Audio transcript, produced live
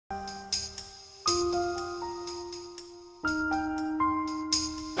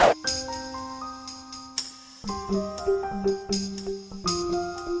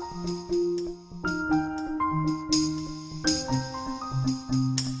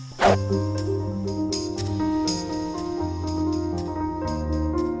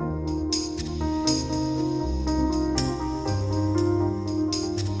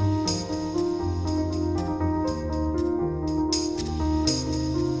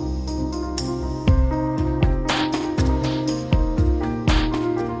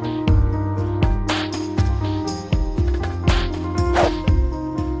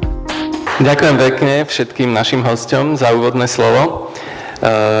Ďakujem pekne všetkým našim hosťom za úvodné slovo.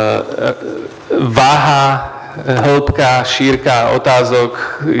 Váha, hĺbka, šírka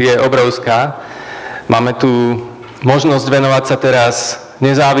otázok je obrovská. Máme tu možnosť venovať sa teraz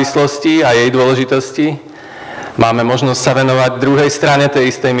nezávislosti a jej dôležitosti. Máme možnosť sa venovať druhej strane tej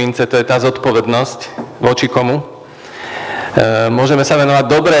istej mince, to je tá zodpovednosť voči komu. Môžeme sa venovať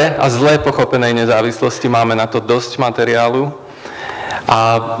dobre a zle pochopenej nezávislosti, máme na to dosť materiálu. A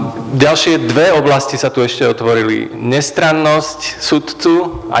ďalšie dve oblasti sa tu ešte otvorili. Nestrannosť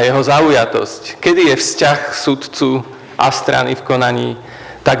sudcu a jeho zaujatosť. Kedy je vzťah sudcu a strany v konaní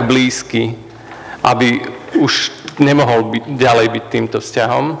tak blízky, aby už nemohol ďalej byť týmto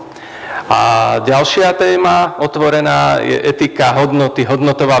vzťahom. A ďalšia téma otvorená je etika, hodnoty,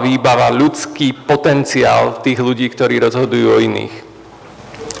 hodnotová výbava, ľudský potenciál tých ľudí, ktorí rozhodujú o iných.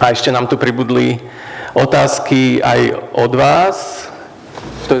 A ešte nám tu pribudli otázky aj od vás.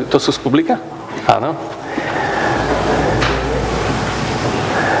 To sú z publika? Áno.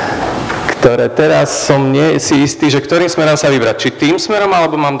 Ktoré teraz som nie si istý, že ktorým smerom sa vybrať. Či tým smerom,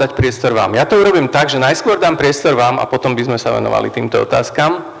 alebo mám dať priestor vám. Ja to urobím tak, že najskôr dám priestor vám a potom by sme sa venovali týmto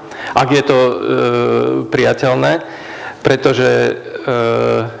otázkam, ak je to priateľné, pretože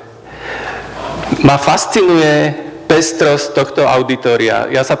ma fascinuje pestrosť tohto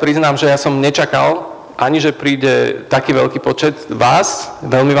auditória. Ja sa priznám, že ja som nečakal, ani že príde taký veľký počet vás,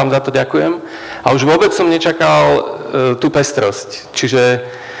 veľmi vám za to ďakujem, a už vôbec som nečakal tú pestrosť. Čiže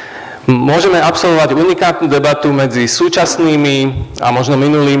môžeme absolvovať unikátnu debatu medzi súčasnými a možno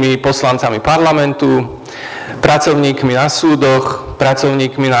minulými poslancami parlamentu, pracovníkmi na súdoch,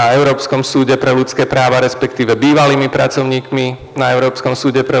 pracovníkmi na Európskom súde pre ľudské práva, respektíve bývalými pracovníkmi na Európskom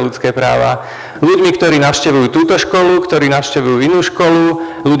súde pre ľudské práva, ľuďmi, ktorí navštevujú túto školu, ktorí navštevujú inú školu,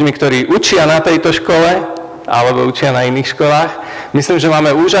 ľuďmi, ktorí učia na tejto škole alebo učia na iných školách. Myslím, že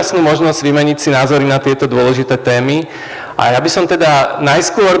máme úžasnú možnosť vymeniť si názory na tieto dôležité témy. A ja by som teda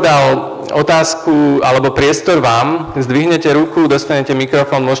najskôr dal otázku alebo priestor vám. Zdvihnete ruku, dostanete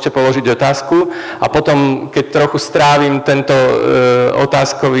mikrofón, môžete položiť otázku a potom, keď trochu strávim tento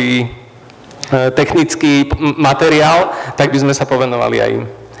otázkový technický materiál, tak by sme sa povenovali aj im.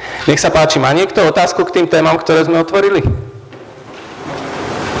 Nech sa páči, má niekto otázku k tým témam, ktoré sme otvorili?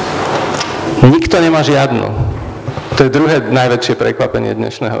 Nikto nemá žiadnu. To je druhé najväčšie prekvapenie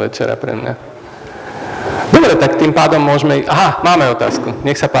dnešného večera pre mňa. Dobre, tak tým pádom môžeme... Aha, máme otázku.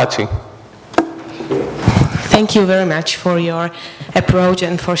 Nech sa páči. Thank you very much for your approach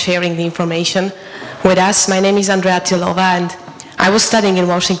and for sharing the information with us. My name is Andrea Tilova and I was studying in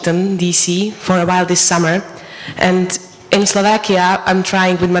Washington, D.C. for a while this summer. And in Slovakia, I'm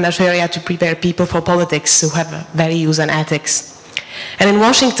trying with Manageriou to prepare people for politics who have values and ethics. And in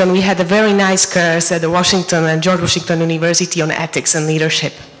Washington, we had a very nice course at the Washington and George Washington University on ethics and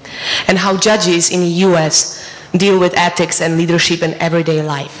leadership, and how judges in the US deal with ethics and leadership in everyday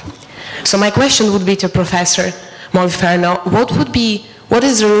life. So my question would be to Professor Monferno, what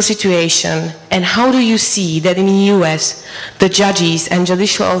is the real situation, and how do you see that in the US, the judges and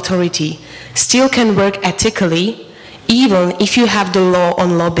judicial authority still can work ethically, even if you have the law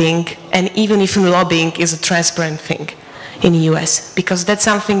on lobbying, and even if lobbying is a transparent thing in the US, because that's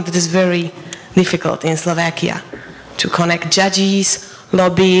something that is very difficult in Slovakia, to connect judges,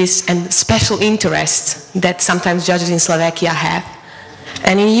 lobbyists, and special interests that sometimes judges in Slovakia have.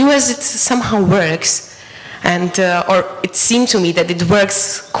 And in the US it somehow works, and or it seemed to me that it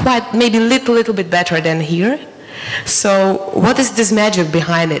works quite, maybe a little bit better than here. So what is this magic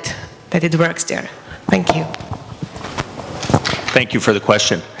behind it, that it works there? Thank you. Thank you for the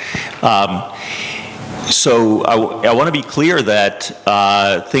question. So I want to be clear that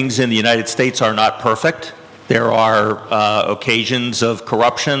things in the United States are not perfect. There are occasions of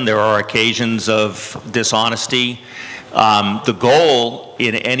corruption. There are occasions of dishonesty. The goal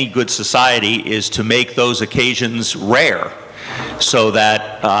in any good society is to make those occasions rare, so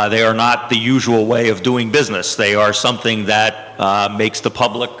that they are not the usual way of doing business. They are something that makes the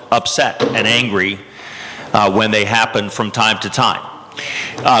public upset and angry when they happen from time to time.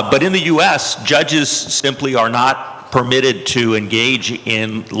 But in the US, judges simply are not permitted to engage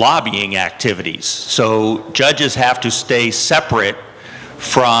in lobbying activities. So judges have to stay separate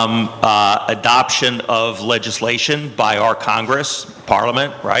from adoption of legislation by our Congress,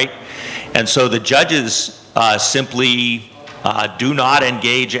 Parliament, right? And so the judges simply do not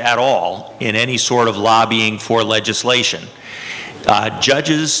engage at all in any sort of lobbying for legislation.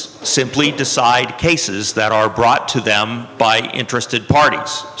 Judges simply decide cases that are brought to them by interested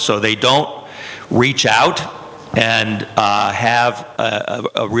parties. So they don't reach out and have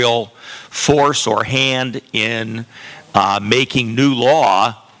a real force or hand in making new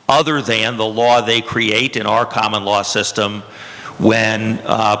law other than the law they create in our common law system. When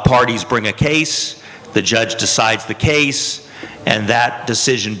parties bring a case, the judge decides the case, and that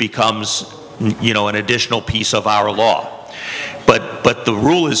decision becomes, you know, an additional piece of our law. But the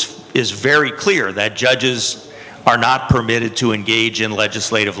rule is very clear that judges are not permitted to engage in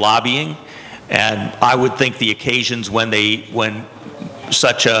legislative lobbying, and I would think the occasions when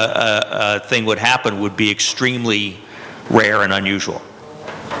such a thing would happen would be extremely rare and unusual.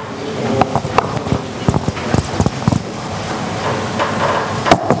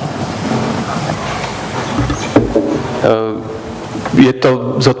 Je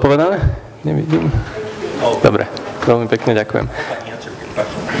to zodpovedané? Nevidím. Dobre, veľmi pekne ďakujem.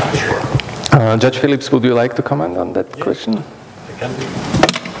 Judge Phillips, would you like to comment on that question?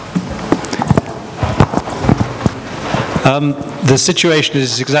 The situation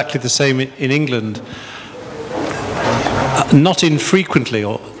is exactly the same in England. Not infrequently,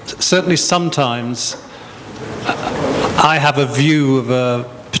 or certainly sometimes, I have a view of a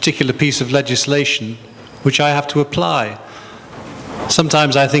particular piece of legislation which I have to apply.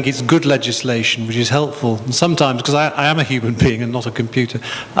 Sometimes I think it's good legislation, which is helpful, and sometimes, because I am a human being and not a computer,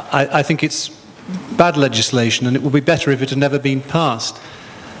 I think it's bad legislation and it would be better if it had never been passed.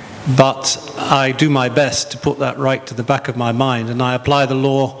 But I do my best to put that right to the back of my mind, and I apply the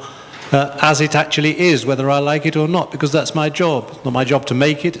law as it actually is, whether I like it or not, because that's my job. It's not my job to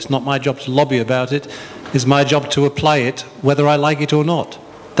make it, it's not my job to lobby about it, it's my job to apply it, whether I like it or not.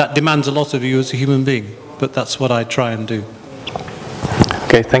 That demands a lot of you as a human being, but that's what I try and do.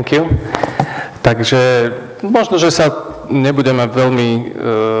 Okay, thank you. Takže možno, že sa nebudeme veľmi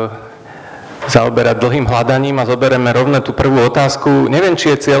zaoberať dlhým hľadaním a zoberieme rovno tú prvú otázku. Neviem,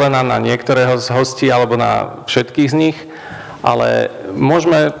 či je cielená na niektorého z hostí alebo na všetkých z nich, ale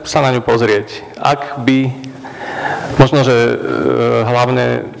môžeme sa na ňu pozrieť. Ak by, možno, že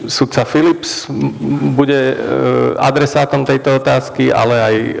hlavne sudca Phillips bude adresátom tejto otázky, ale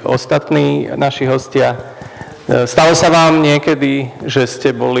aj ostatní naši hostia. Stalo sa vám niekedy, že ste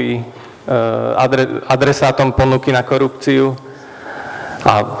boli adresátom ponuky na korupciu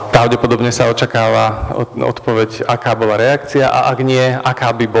a pravdepodobne sa očakáva odpoveď, aká bola reakcia, a ak nie,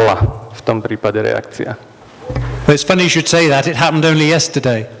 aká by bola v tom prípade reakcia? Well, it's funny you should say that. It happened only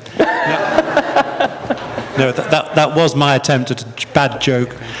yesterday. No, that was my attempt at a bad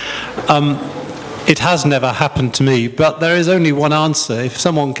joke. It has never happened to me, but there is only one answer. If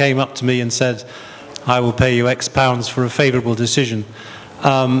someone came up to me and said, I will pay you X pounds for a favourable decision,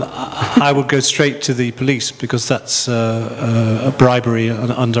 I would go straight to the police, because that's a bribery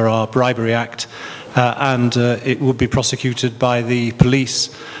under our Bribery Act, and it would be prosecuted by the police.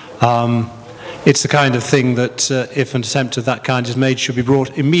 It's the kind of thing that if an attempt of that kind is made, should be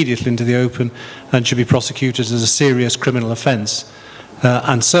brought immediately into the open and should be prosecuted as a serious criminal offence.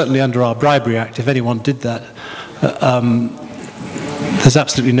 And certainly under our Bribery Act, if anyone did that, there's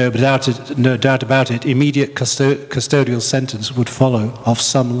absolutely no doubt about it. Immediate custodial sentence would follow of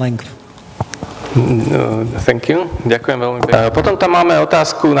some length. Thank you. Ďakujem veľmi pekne. Potom tam máme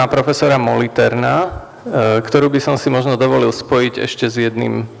otázku na profesora Moliterna, ktorú by som si možno dovolil spojiť ešte s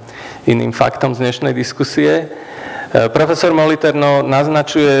jedným iným faktom z dnešnej diskusie. Profesor Moliterno,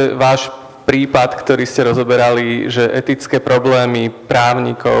 naznačuje váš prípad, ktorý ste rozoberali, že etické problémy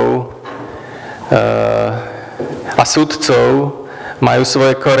právnikov a sudcov majú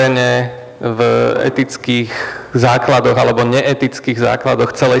svoje korene v etických základoch alebo neetických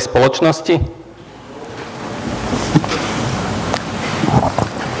základoch celej spoločnosti?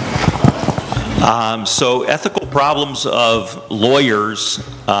 So ethical problems of lawyers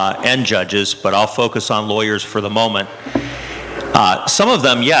and judges, but I'll focus on lawyers for the moment. Some of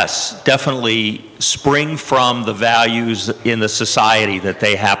them, yes, definitely spring from the values in the society that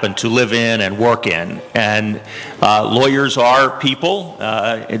they happen to live in and work in. And lawyers are people.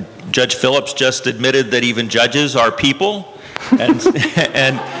 Judge Phillips just admitted that even judges are people. And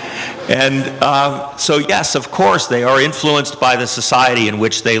so yes, of course, they are influenced by the society in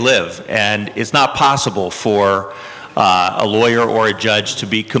which they live. And it's not possible for a lawyer or a judge to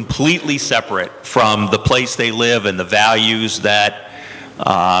be completely separate from the place they live and the values that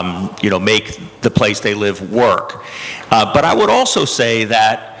make the place they live work. But I would also say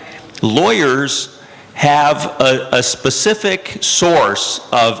that lawyers have a specific source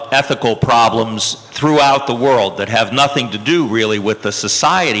of ethical problems throughout the world that have nothing to do really with the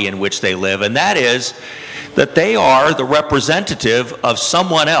society in which they live, and that is that they are the representative of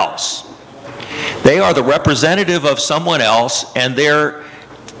someone else. They are the representative of someone else, and their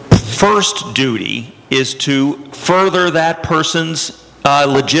first duty is to further that person's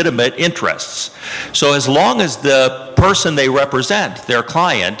legitimate interests. So as long as the person they represent, their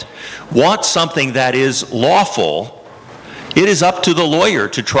client, wants something that is lawful, it is up to the lawyer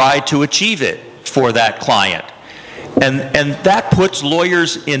to try to achieve it for that client. And that puts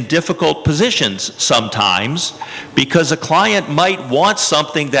lawyers in difficult positions sometimes, because a client might want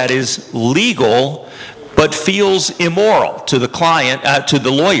something that is legal but feels immoral to the client, to the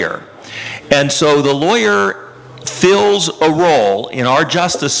lawyer. And so the lawyer fills a role in our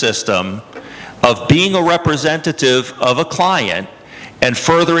justice system of being a representative of a client and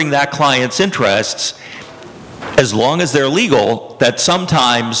furthering that client's interests, as long as they're legal, that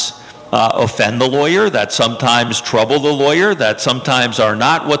sometimes offend the lawyer, that sometimes trouble the lawyer, that sometimes are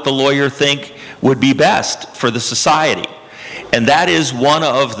not what the lawyer think would be best for the society. And that is one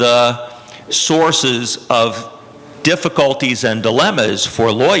of the sources of difficulties and dilemmas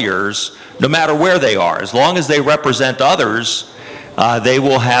for lawyers, no matter where they are. As long as they represent others, they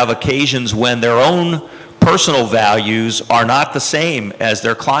will have occasions when their own personal values are not the same as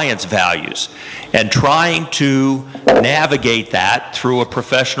their clients' values. And trying to navigate that through a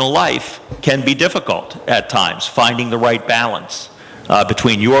professional life can be difficult at times, finding the right balance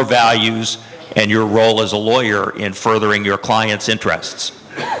between your values and your role as a lawyer in furthering your client's interests.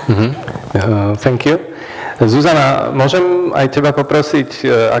 Thank you. Zuzana, môžem aj teba poprosiť,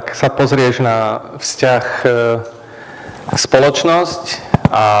 ak sa pozrieš na vzťah spoločnosť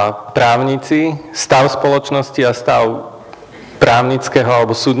a právnici, stav spoločnosti a stav právnického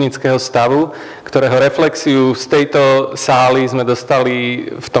alebo súdnického stavu, ktorého reflexiu z tejto sály sme dostali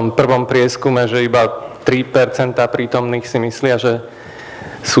v tom prvom prieskume, že iba 3% prítomných si myslia, že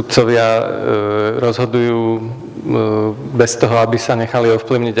sudcovia rozhodujú bez toho, aby sa nechali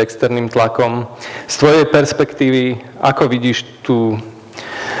ovplyvniť externým tlakom. Z tvojej perspektívy, ako vidíš tú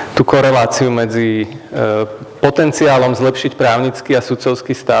koreláciu medzi potenciálom zlepšiť právnický a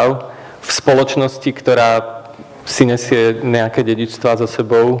sudcovský stav v spoločnosti, ktorá si nesie nejaké dedičstvá za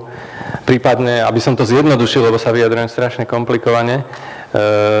sebou, prípadne, aby som to zjednodušil, lebo sa vyjadrujem strašne komplikovane,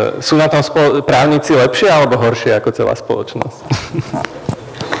 sú na tom právnici lepšie alebo horšie ako celá spoločnosť?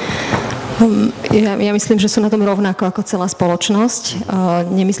 Ja myslím, že sú na tom rovnako ako celá spoločnosť.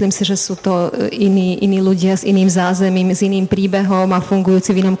 Nemyslím si, že sú to iní ľudia s iným zázemím, s iným príbehom a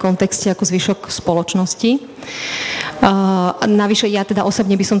fungujúci v inom kontexte ako zvyšok spoločnosti. Navyše ja teda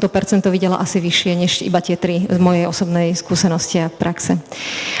osobne by som to percento videla asi vyššie než iba tie 3 z mojej osobnej skúsenosti a praxe.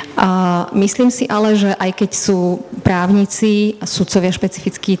 Myslím si ale, že aj keď sú právnici a sudcovia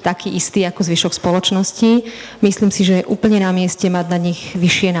špecificky takí istí ako zvyšok spoločnosti, myslím si, že je úplne na mieste mať na nich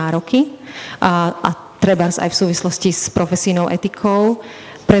vyššie nároky a trebárs aj v súvislosti s profesijnou etikou,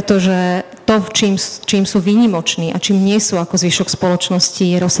 pretože to, čím sú výnimoční a čím nie sú ako zvyšok spoločnosti,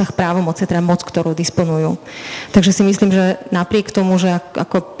 je rozsah právomoci, teda moc, ktorú disponujú. Takže si myslím, že napriek tomu, že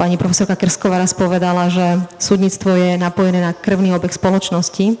ako pani profesorka Kersková raz povedala, že súdnictvo je napojené na krvný obeh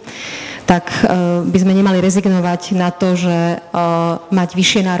spoločnosti, tak by sme nemali rezignovať na to, že mať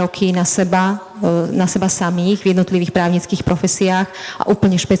vyššie nároky na seba samých v jednotlivých právnických profesiách a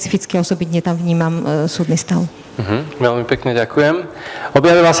úplne špecificky osobitne tam vnímam súdny stav. Veľmi pekne ďakujem.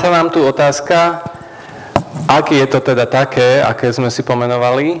 Objavila sa nám tu otázka, ak je to teda také, aké sme si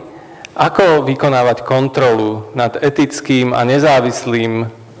pomenovali, ako vykonávať kontrolu nad etickým a nezávislým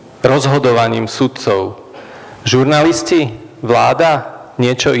rozhodovaním sudcov. Žurnalisti? Vláda?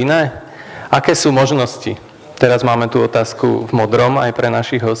 Niečo iné? Aké sú možnosti? Teraz máme tu otázku v modrom aj pre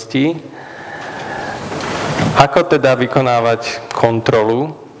našich hostí. Ako teda vykonávať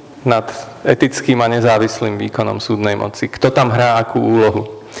kontrolu nad etickým a nezávislým výkonom súdnej moci? Kto tam hrá akú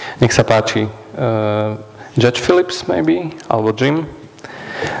úlohu? Nech sa páči. Judge Phillips, maybe? Alebo Jim?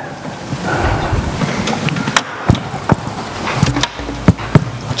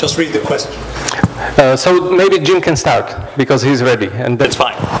 Just read the question. So maybe Jim can start, because he's ready. And that's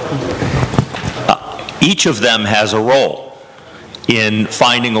fine. Each of them has a role in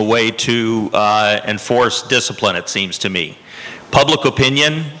finding a way to enforce discipline, it seems to me. Public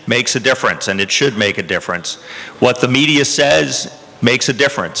opinion makes a difference, and it should make a difference. What the media says makes a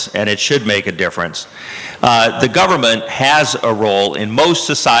difference, and it should make a difference. The government has a role. In most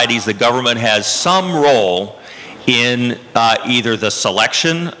societies, the government has some role in either the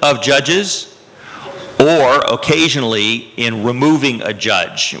selection of judges or occasionally in removing a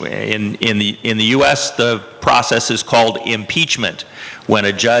judge. In the U.S., the process is called impeachment, when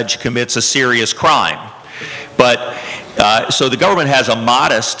a judge commits a serious crime. But so the government has a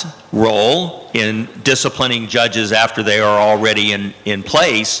modest role in disciplining judges after they are already in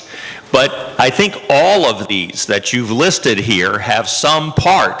place. But I think all of these that you've listed here have some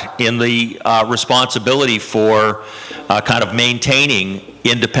part in the responsibility for kind of maintaining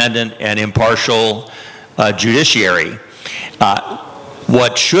independent and impartial judiciary.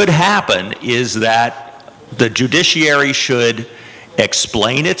 What should happen is that the judiciary should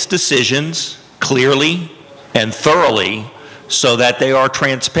explain its decisions clearly and thoroughly so that they are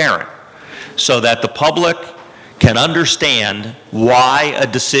transparent, so that the public can understand why a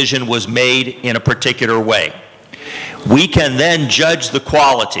decision was made in a particular way. We can then judge the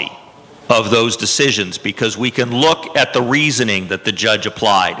quality of those decisions because we can look at the reasoning that the judge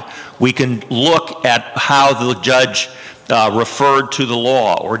applied. We can look at how the judge referred to the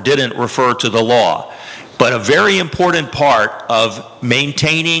law or didn't refer to the law. But a very important part of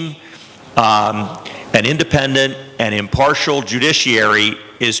maintaining an independent and impartial judiciary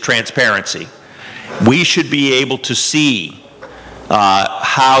is transparency. We should be able to see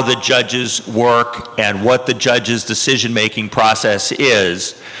how the judges work and what the judge's decision-making process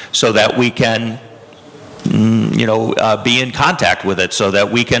is so that we can be in contact with it, so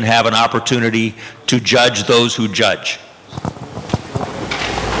that we can have an opportunity to judge those who judge.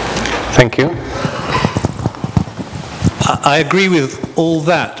 Thank you. I agree with all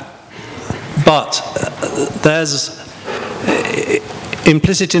that, but there's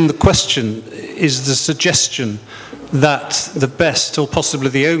implicit in the question is the suggestion that the best or possibly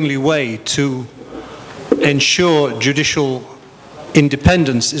the only way to ensure judicial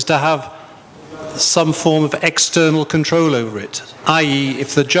independence is to have some form of external control over it, i.e.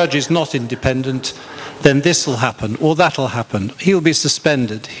 if the judge is not independent, then this will happen or that will happen. He'll be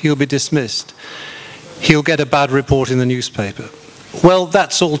suspended, he'll be dismissed, he'll get a bad report in the newspaper. Well,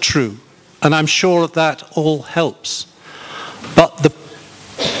 that's all true, and I'm sure that all helps. But the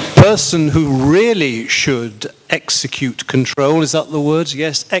person who really should execute control, is that the words?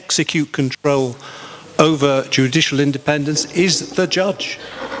 Yes, execute control over judicial independence is the judge.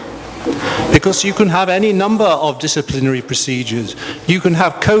 Because you can have any number of disciplinary procedures. You can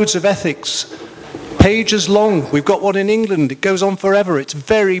have codes of ethics, pages long. We've got one in England. It goes on forever. It's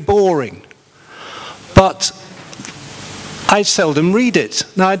very boring. But I seldom read it.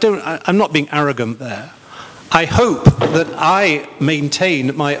 Now, I'm not being arrogant there. I hope that I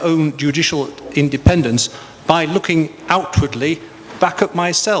maintain my own judicial independence by looking outwardly back at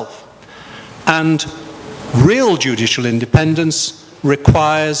myself. And real judicial independence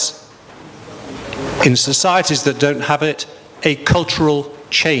requires, in societies that don't have it, a cultural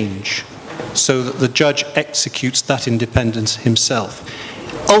change so that the judge executes that independence himself.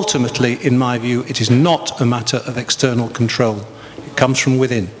 Ultimately, in my view, it is not a matter of external control. It comes from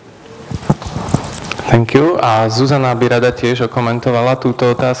within. Thank you. A Zuzana by rada tiež okomentovala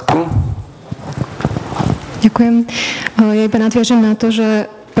túto otázku. Ďakujem. Ja iba nadviažem na to,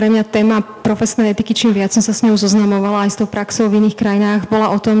 že pre mňa téma profesnej etiky, čím viac som sa s ňou zoznamovala aj s tou praxou v iných krajinách,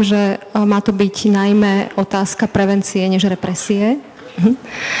 bola o tom, že má to byť najmä otázka prevencie, než represie.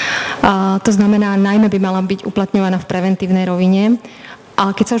 To znamená, najmä by mala byť uplatňovaná v preventívnej rovine.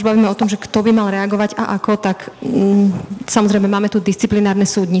 Ale keď sa už bavíme o tom, že kto by mal reagovať a ako, tak samozrejme máme tu disciplinárne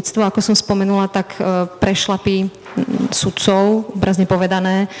súdnictvo. Ako som spomenula, tak prešlapy sudcov, obrazne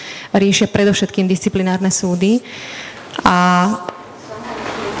povedané, riešia predovšetkým disciplinárne súdy. A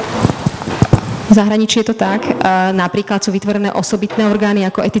v zahraničí je to tak. Napríklad sú vytvorené osobitné orgány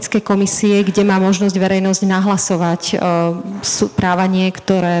ako etické komisie, kde má možnosť verejnosť nahlasovať správanie,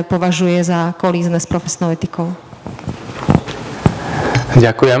 ktoré považuje za kolízne s profesnou etikou.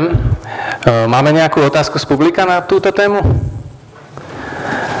 Ďakujem. Máme nejakú otázku z publika na túto tému?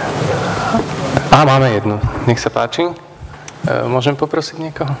 Máme jednu. Nech sa páči. Môžem poprosiť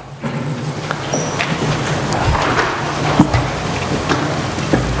niekoho?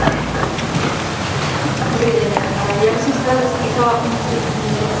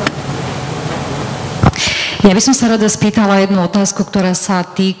 Ja by som sa rada spýtala jednu otázku, ktorá sa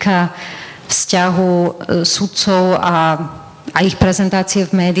týka vzťahu sudcov a ich prezentácie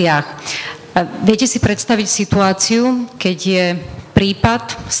v médiách. Viete si predstaviť situáciu, keď je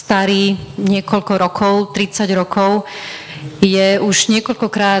prípad starý niekoľko rokov, 30 rokov, je už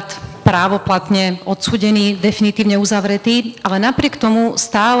niekoľkokrát právoplatne odsúdený, definitívne uzavretý, ale napriek tomu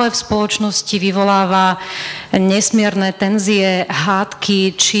stále v spoločnosti vyvoláva nesmierne tenzie,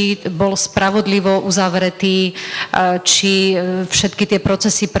 hádky, či bol spravodlivo uzavretý, či všetky tie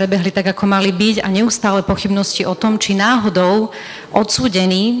procesy prebehli tak, ako mali byť, a neustále pochybnosti o tom, či náhodou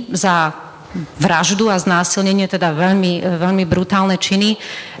odsúdený za vraždu a znásilnenie, teda veľmi brutálne činy,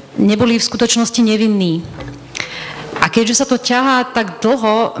 neboli v skutočnosti nevinní. A keďže sa to ťahá tak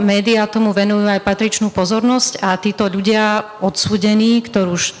dlho, médiá tomu venujú aj patričnú pozornosť a títo ľudia odsúdení,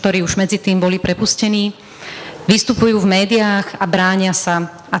 ktorí už medzi tým boli prepustení, vystupujú v médiách a bránia sa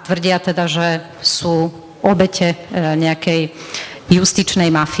a tvrdia teda, že sú obete nejakej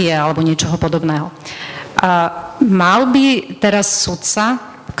justičnej mafie alebo niečoho podobného. A mal by teraz sudca,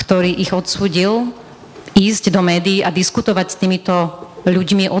 ktorý ich odsúdil, ísť do médií a diskutovať s týmito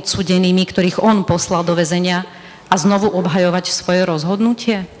ľuďmi odsúdenými, ktorých on poslal do väzenia, a znovu obhajovať svoje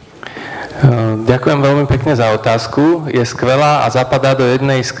rozhodnutie? Ďakujem veľmi pekne za otázku. Je skvelá a zapadá do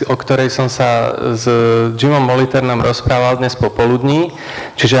jednej, o ktorej som sa s Jimom Moliternom rozprával dnes popoludní.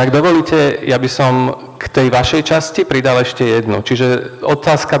 Čiže ak dovolíte, ja by som k tej vašej časti pridal ešte jednu. Čiže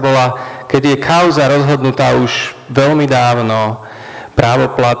otázka bola, keď je kauza rozhodnutá už veľmi dávno,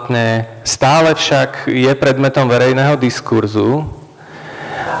 právoplatne, stále však je predmetom verejného diskurzu,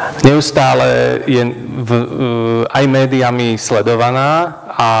 neustále je aj médiami sledovaná,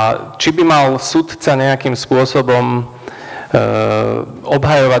 a či by mal sudca nejakým spôsobom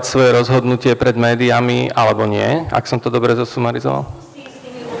obhajovať svoje rozhodnutie pred médiami, alebo nie, ak som to dobre zosumarizoval?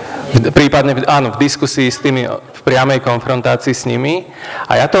 Prípadne, áno, v diskusii s tými, v priamej konfrontácii s nimi.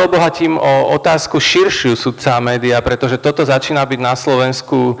 A ja to obohatím o otázku širšiu sudca a média, pretože toto začína byť na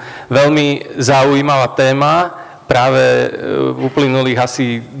Slovensku veľmi zaujímavá téma, práve v uplynulých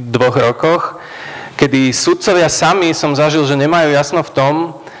asi 2 rokoch, kedy sudcovia sami som zažil, že nemajú jasno v tom,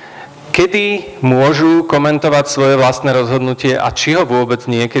 kedy môžu komentovať svoje vlastné rozhodnutie a či ho vôbec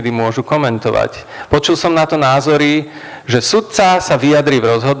niekedy môžu komentovať. Počul som na to názory, že sudca sa vyjadrí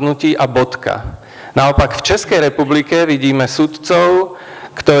v rozhodnutí a bodka. Naopak v Českej republike vidíme sudcov,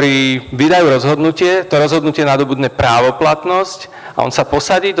 ktorí vydajú rozhodnutie, to rozhodnutie nadobudne právoplatnosť a on sa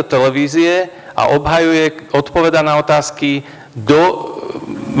posadí do televízie a obhajuje, odpoveda na otázky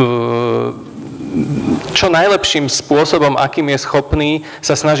čo najlepším spôsobom, akým je schopný,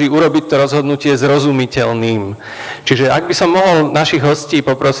 sa snaží urobiť to rozhodnutie zrozumiteľným. Čiže ak by som mohol našich hostí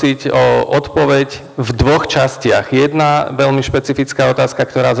poprosiť o odpoveď v 2 častiach. Jedna veľmi špecifická otázka,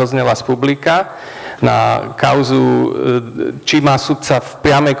 ktorá zaznela z publika na kauzu, či má sudca v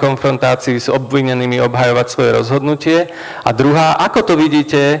priamej konfrontácii s obvinenými obhajovať svoje rozhodnutie. A druhá, ako to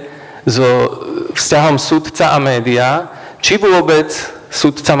vidíte so vzťahom sudca a média, či vôbec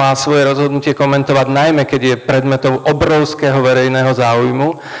sudca má svoje rozhodnutie komentovať, najmä keď je predmetom obrovského verejného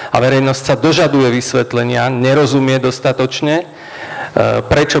záujmu a verejnosť sa dožaduje vysvetlenia, nerozumie dostatočne,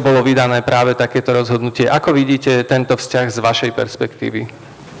 prečo bolo vydané práve takéto rozhodnutie. Ako vidíte tento vzťah z vašej perspektívy?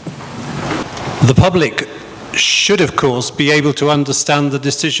 The public should, of course, be able to understand the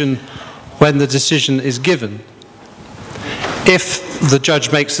decision when the decision is given. If the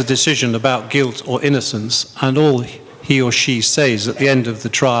judge makes a decision about guilt or innocence, and all he or she says at the end of the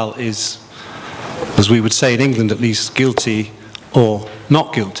trial is, as we would say in England at least, guilty or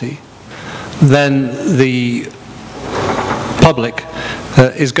not guilty, then the public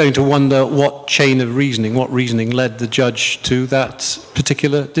is going to wonder what chain of reasoning, what reasoning led the judge to that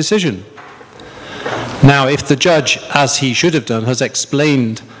particular decision. Now, if the judge, as he should have done, has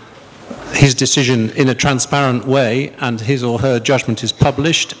explained his decision in a transparent way and his or her judgment is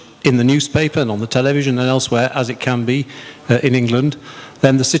published in the newspaper and on the television and elsewhere, as it can be in England,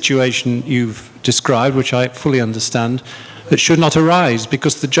 then the situation you've described, which I fully understand, should not arise,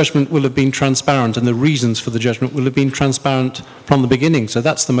 because the judgment will have been transparent and the reasons for the judgment will have been transparent from the beginning. So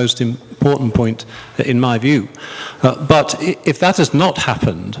that's the most important point in my view. But if that has not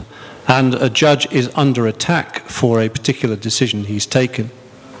happened and a judge is under attack for a particular decision he's taken,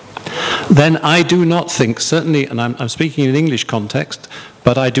 then I do not think, certainly, and I'm speaking in an English context,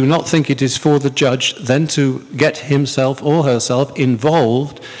 but I do not think it is for the judge then to get himself or herself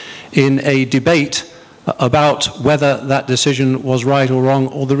involved in a debate about whether that decision was right or wrong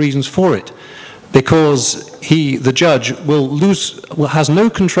or the reasons for it. Because the judge, has no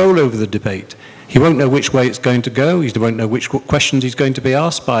control over the debate. He won't know which way it's going to go. He won't know which questions he's going to be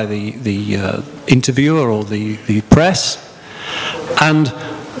asked by the interviewer or the press. And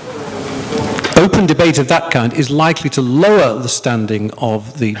open debate of that kind is likely to lower the standing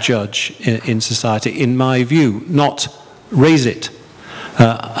of the judge in society, in my view, not raise it.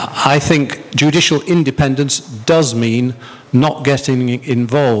 I think judicial independence does mean not getting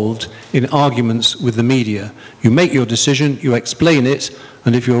involved in arguments with the media. You make your decision, you explain it,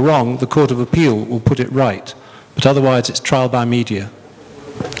 and if you're wrong, the Court of Appeal will put it right. But otherwise, it's trial by media.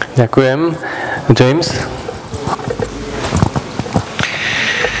 Ďakujem. James?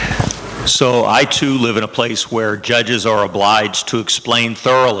 So I too live in a place where judges are obliged to explain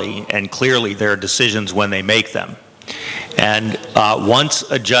thoroughly and clearly their decisions when they make them. And once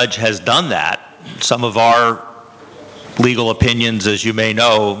a judge has done that, some of our legal opinions, as you may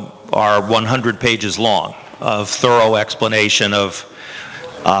know, are 100 pages long of thorough explanation of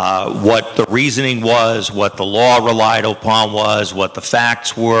what the reasoning was, what the law relied upon was, what the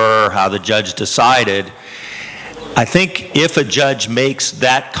facts were, how the judge decided. I think if a judge makes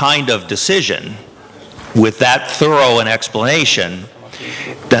that kind of decision with that thorough an explanation,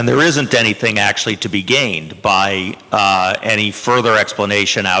 then there isn't anything actually to be gained by any further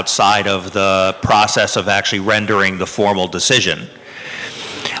explanation outside of the process of actually rendering the formal decision.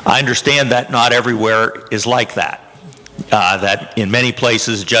 I understand that not everywhere is like that. That in many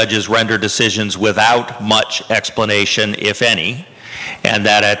places judges render decisions without much explanation, if any, and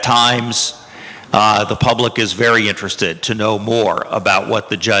that at times the public is very interested to know more about what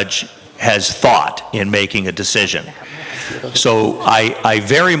the judge has thought in making a decision. So I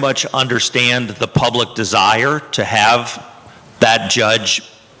very much understand the public desire to have that judge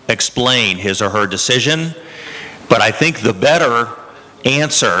explain his or her decision, but I think the better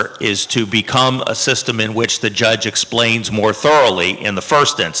answer is to become a system in which the judge explains more thoroughly in the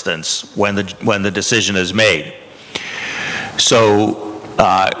first instance when the decision is made. So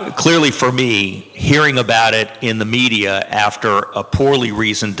clearly for me, hearing about it in the media after a poorly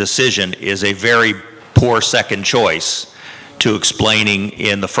reasoned decision is a very poor second choice to explaining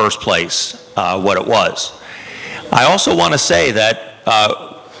in the first place what it was. I also want to say that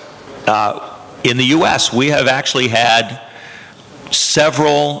in the US, we have actually had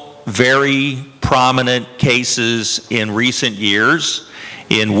several very prominent cases in recent years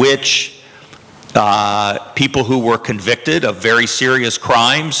in which people who were convicted of very serious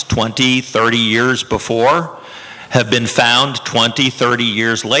crimes 20, 30 years before have been found 20, 30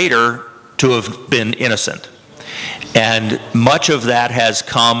 years later to have been innocent. And much of that has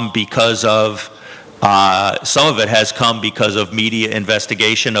come because of, some of it has come because of media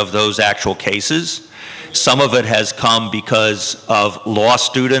investigation of those actual cases. Some of it has come because of law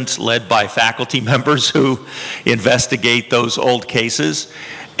students led by faculty members who investigate those old cases.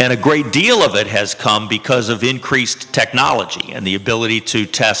 And a great deal of it has come because of increased technology and the ability to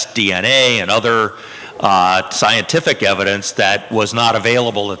test DNA and other scientific evidence that was not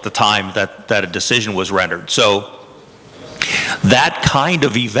available at the time that a decision was rendered. So that kind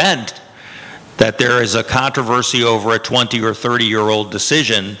of event, that there is a controversy over a 20 or 30-year-old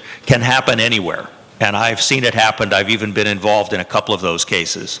decision, can happen anywhere. And I've seen it happen. I've even been involved in a couple of those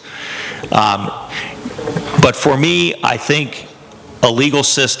cases. But for me, I think a legal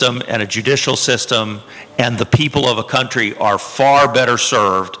system and a judicial system and the people of a country are far better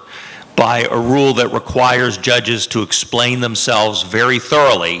served by a rule that requires judges to explain themselves very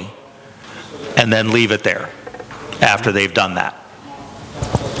thoroughly and then leave it there after they've done that.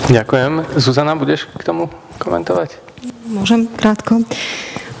 Ďakujem. Zuzana, budeš k tomu komentovať? Môžem krátko.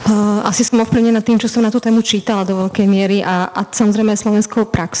 Asi som ovplyvnená tým, čo som na tú tému čítala do veľkej miery a samozrejme aj slovenskou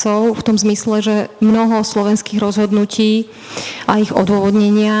praxou v tom zmysle, že mnoho slovenských rozhodnutí a ich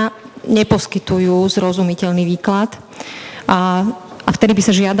odôvodnenia neposkytujú zrozumiteľný výklad a vtedy by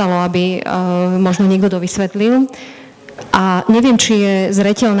sa žiadalo, aby možno niekto dovysvetlil. A neviem, či je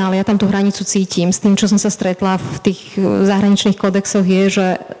zreteľná, ale ja tam tú hranicu cítim. S tým, čo som sa stretla v tých zahraničných kodexoch, je, že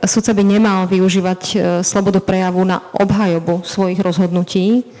sudca by nemal využívať slobodu prejavu na obhajobu svojich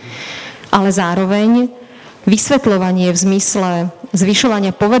rozhodnutí, ale zároveň vysvetľovanie v zmysle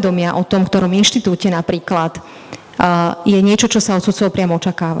zvyšovania povedomia o tom, ktorom inštitúte napríklad, je niečo, čo sa od sudcov priamo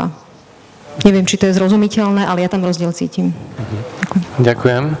očakáva. Neviem, či to je zrozumiteľné, ale ja tam rozdiel cítim.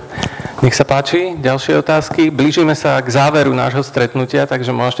 Ďakujem. Nech sa páči, ďalšie otázky. Blížime sa k záveru nášho stretnutia, takže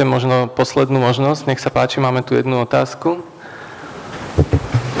môžete možno poslednú možnosť. Nech sa páči, máme tu jednu otázku.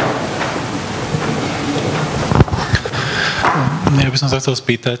 Ja by som sa chcel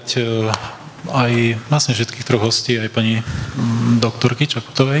spýtať aj vlastne všetkých troch hostí, aj pani doktorky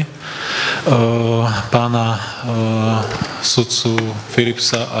Čaputovej, pána sudcu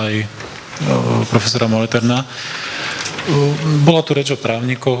Philipsa, aj profesora Moleterna. Bola tu reč o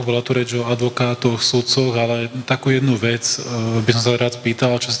právnikoch, bola tu reč o advokátoch, sudcoch, ale takú jednu vec by som sa rád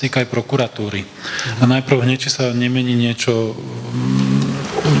spýtal, čo sa týka aj prokuratúry. A najprv hneď, či sa nemení niečo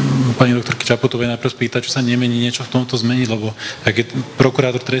pani doktorky Čaputovej najprv spýtať, či sa nemení niečo v tomto zmeniť, lebo ak je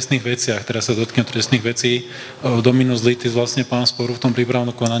prokurátor v trestných veciach, teraz sa dotknem trestných vecí, dominus litis vlastne pán sporu v tom prípravnom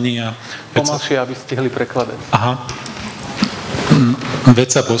konaní a... Pomalšie, aby stihli prekladať. Aha.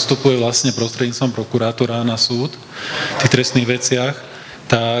 Vec sa postupuje vlastne prostredníctvom prokurátora na súd v tých trestných veciach,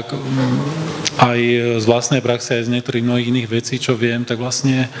 tak aj z vlastnej praxe, aj z niektorých mnohých iných vecí, čo viem, tak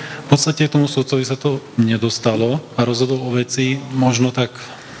vlastne v podstate tomu súdcovi sa to nedostalo a rozhodol o veci možno tak,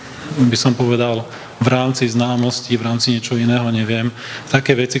 by som povedal, v rámci známosti, v rámci niečo iného, neviem.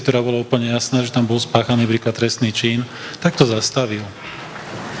 Také veci, ktorá bola úplne jasná, že tam bol spáchaný napríklad trestný čin, tak to zastavil.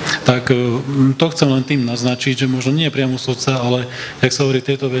 Tak to chcem len tým naznačiť, že možno nie priamo sudca, ale jak sa hovorí,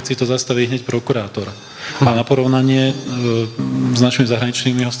 tieto veci to zastaví hneď prokurátor. A na porovnanie s našimi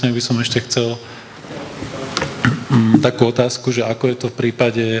zahraničnými hostiami by som ešte chcel takú otázku, že ako je to v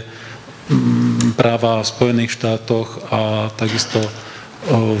prípade práva v Spojených štátoch a takisto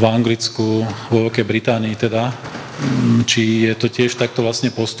v Anglicku, vo Veľkej Británii teda, či je to tiež takto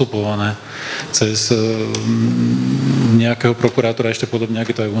vlastne postupované cez nejakého prokurátora ešte podobne, ako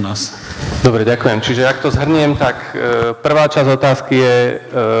je to aj u nás. Dobre, ďakujem. Čiže ak to zhrniem, tak prvá časť otázky je,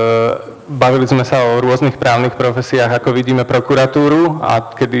 bavili sme sa o rôznych právnych profesiách, ako vidíme prokuratúru a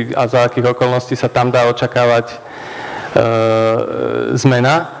kedy a za akých okolností sa tam dá očakávať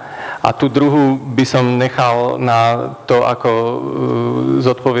zmena. A tú druhú by som nechal na to, ako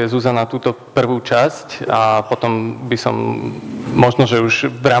zodpovie Zuzana túto prvú časť a potom by som možno, že už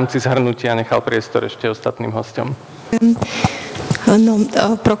v rámci zhrnutia nechal priestor ešte ostatným hosťom. No,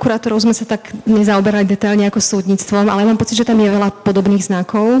 prokurátorov sme sa tak nezaoberali detailne ako súdnictvom, ale mám pocit, že tam je veľa podobných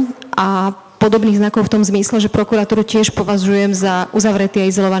znakov a podobných znakov v tom zmysle, že prokuratúru tiež považujem za uzavretý a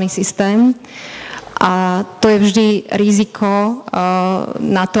izolovaný systém. A to je vždy riziko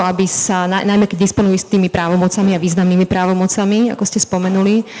na to, aby sa, najmä keď disponujú s tými právomocami a významnými právomocami, ako ste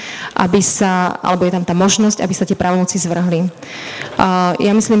spomenuli, aby sa, alebo je tam tá možnosť, aby sa tie právomoci zvrhli.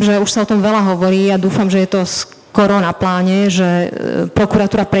 Ja myslím, že už sa o tom veľa hovorí a dúfam, že je to skoro na pláne, že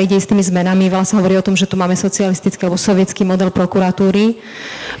prokuratúra prejde s tými zmenami. Veľa sa hovorí o tom, že tu máme socialistický alebo sovietský model prokuratúry.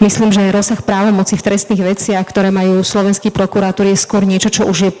 Myslím, že aj rozsah právomoci v trestných veciach, ktoré majú slovenskí prokuratúry, je skôr niečo, čo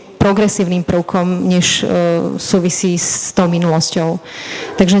už je progresívnym prvkom, než súvisí s tou minulosťou.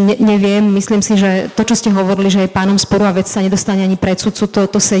 Takže neviem, myslím si, že to, čo ste hovorili, že aj pánom sporu a vec sa nedostane ani pred sudcu,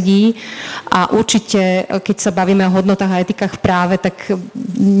 to sedí. A určite, keď sa bavíme o hodnotách a etikách v práve, tak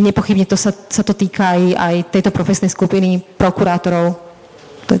nepochybne sa to týka aj tejto profesnej skupiny prokurátorov.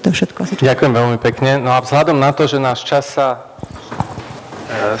 To je to všetko. Ďakujem veľmi pekne. No a vzhľadom na to, že náš čas sa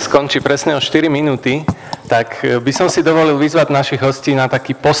skončí presne o 4 minúty, tak by som si dovolil vyzvať našich hostí na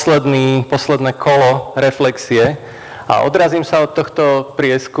taký posledné kolo reflexie a odrazím sa od tohto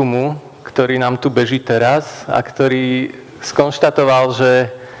prieskumu, ktorý nám tu beží teraz a ktorý skonštatoval,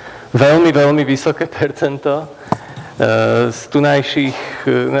 že veľmi, veľmi vysoké percento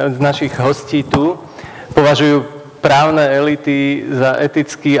z našich hostí tu považujú právne elity za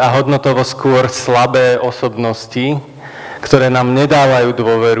eticky a hodnotovo skôr slabé osobnosti, ktoré nám nedávajú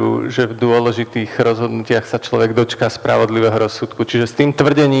dôveru, že v dôležitých rozhodnutiach sa človek dočká spravodlivého rozsudku. Čiže s tým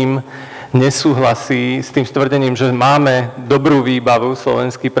tvrdením nesúhlasí, s tým tvrdením, že máme dobrú výbavu,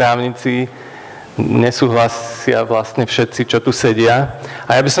 slovenskí právnici, nesúhlasia vlastne všetci, čo tu sedia.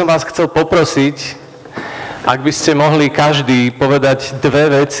 A ja by som vás chcel poprosiť, ak by ste mohli každý povedať dve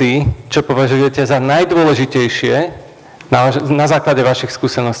veci, čo považujete za najdôležitejšie, na základe vašich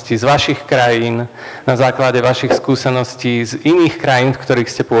skúseností z vašich krajín, na základe vašich skúseností z iných krajín, v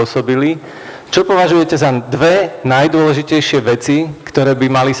ktorých ste pôsobili, čo považujete za dve najdôležitejšie veci, ktoré by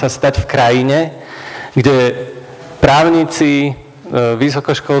mali sa stať v krajine, kde právnici,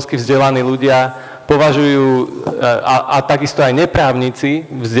 vysokoškolsky vzdelaní ľudia považujú, a takisto aj neprávnici,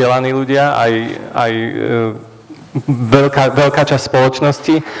 vzdelaní ľudia, aj veľká časť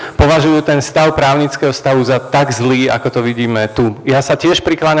spoločnosti považujú ten stav právnického stavu za tak zlý, ako to vidíme tu. Ja sa tiež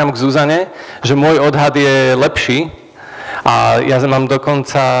prikláňam k Zuzane, že môj odhad je lepší a ja mám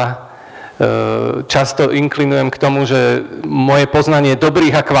dokonca často inklinujem k tomu, že moje poznanie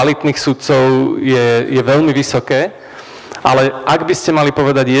dobrých a kvalitných sudcov je veľmi vysoké, ale ak by ste mali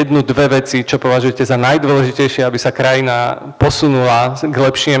povedať jednu, dve veci, čo považujete za najdôležitejšie, aby sa krajina posunula k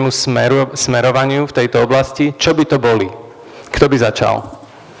lepšiemu smerovaniu v tejto oblasti, čo by to boli? Kto by začal?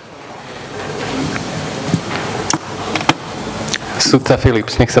 Sudca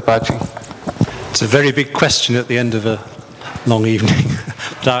Philips, nech sa páči. It's a very big question at the end of a long evening,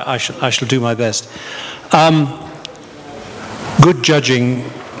 but I shall do my best. Good judging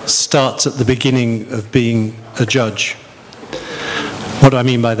starts at the beginning of being a judge. What do I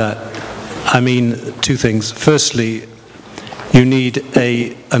mean by that? I mean two things. Firstly, You need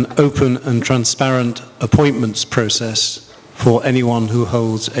an open and transparent appointments process for anyone who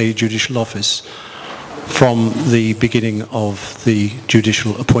holds a judicial office from the beginning of the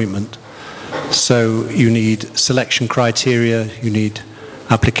judicial appointment. So you need selection criteria, you need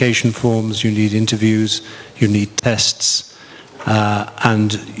application forms, you need interviews, you need tests,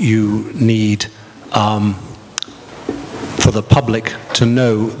 and you need for the public to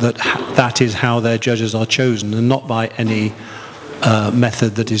know that that is how their judges are chosen and not by any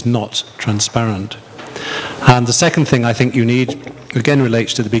method that is not transparent. And the second thing I think you need, again,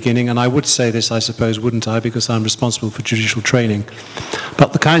 relates to the beginning, and I would say this, I suppose, wouldn't I, because I'm responsible for judicial training.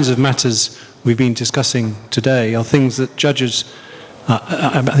 But the kinds of matters we've been discussing today are things that judges,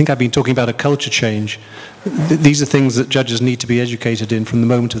 I think I've been talking about a culture change. These are things that judges need to be educated in from the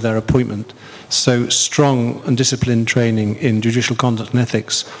moment of their appointment. So strong and disciplined training in judicial conduct and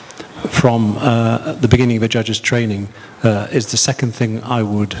ethics from the beginning of a judge's training is the second thing I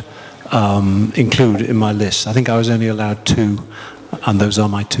would include in my list. I think I was only allowed 2, and those are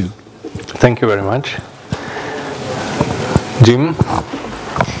my 2. Thank you very much. Jim?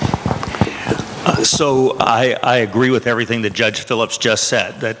 So I agree with everything that Judge Phillips just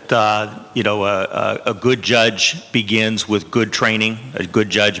said, that a good judge begins with good training, a good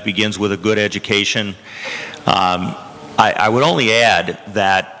judge begins with a good education. I would only add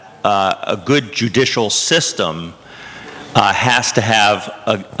that a good judicial system has to have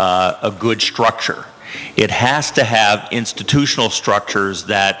a good structure. It has to have institutional structures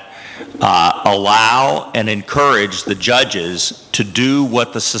that allow and encourage the judges to do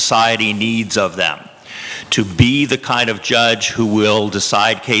what the society needs of them, to be the kind of judge who will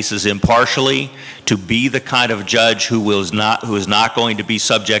decide cases impartially, to be the kind of judge who is not going to be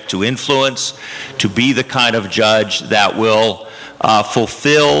subject to influence, to be the kind of judge that will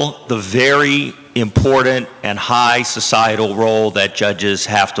fulfill the very important and high societal role that judges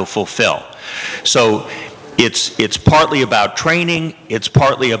have to fulfill. So it's partly about training, it's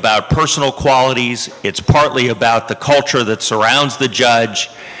partly about personal qualities, it's partly about the culture that surrounds the judge,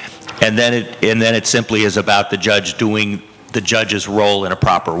 and then it simply is about the judge doing the judge's role in a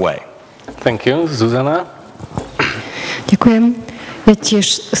proper way. Thank you. Zuzana? Ďakujem. Ja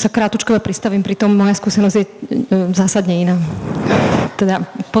tiež sa krátko pristavím, pri tom moja skúsenosť je zásadne iná. Teda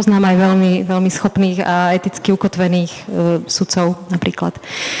poznám aj veľmi, veľmi schopných a eticky ukotvených sudcov napríklad.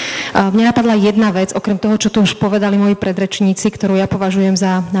 Mne napadla jedna vec, okrem toho, čo tu už povedali moji predrečníci, ktorú ja považujem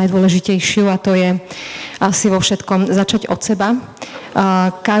za najdôležitejšiu, a to je asi vo všetkom začať od seba.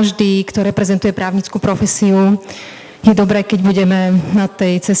 Každý, kto reprezentuje právnickú profesiu, je dobré, keď budeme na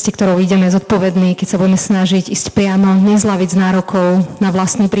tej ceste, ktorou ideme, zodpovední, keď sa budeme snažiť ísť priamo, nezlaviť z nárokov na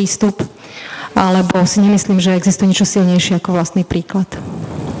vlastný prístup, alebo si nemyslím, že existuje niečo silnejšie ako vlastný príklad.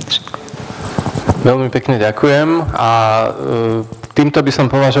 Všetko. Veľmi pekne ďakujem a týmto by som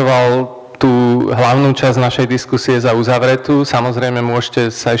považoval tú hlavnú časť našej diskusie za uzavretú. Samozrejme, môžete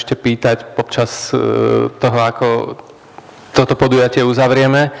sa ešte pýtať počas toho, ako toto podujatie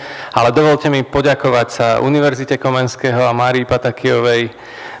uzavrieme, ale dovolte mi poďakovať sa Univerzite Komenského a Márii Patakijovej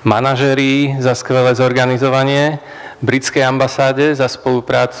Managerii za skvelé zorganizovanie, britskej ambasáde za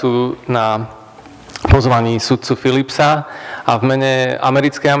spoluprácu na pozvaní sudcu Philipsa a v mene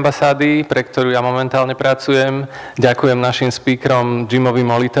americkej ambasády, pre ktorú ja momentálne pracujem, ďakujem našim speakerom Jimovi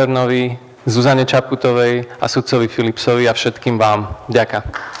Moliternovi, Zuzane Čaputovej a sudcovi Philipsovi a všetkým vám. Ďakujem.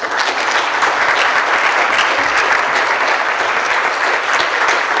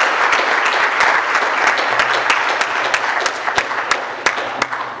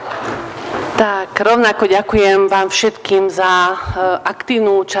 Tak, rovnako ďakujem vám všetkým za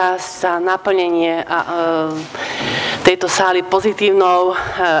aktívnu účasť, za naplnenie tejto sály pozitívnou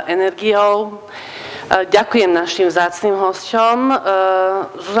energiou. Ďakujem našim vzácnym hosťom.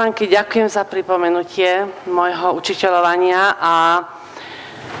 Zuzanke, ďakujem za pripomenutie môjho učiteľovania a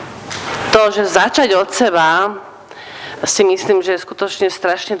to, že začať od seba, si myslím, že je skutočne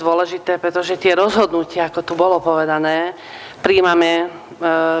strašne dôležité, pretože tie rozhodnutia, ako tu bolo povedané, prijímame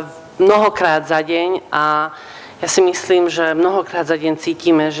mnohokrát za deň a ja si myslím, že mnohokrát za deň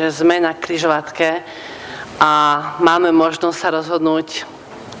cítime, že sme na križovatke a máme možnosť sa rozhodnúť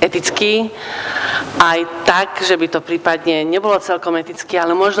eticky, aj tak, že by to prípadne nebolo celkom eticky,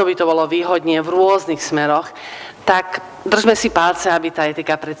 ale možno by to bolo výhodne v rôznych smeroch, tak držme si palce, aby tá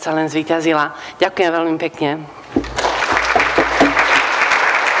etika predsa len zvíťazila. Ďakujem veľmi pekne.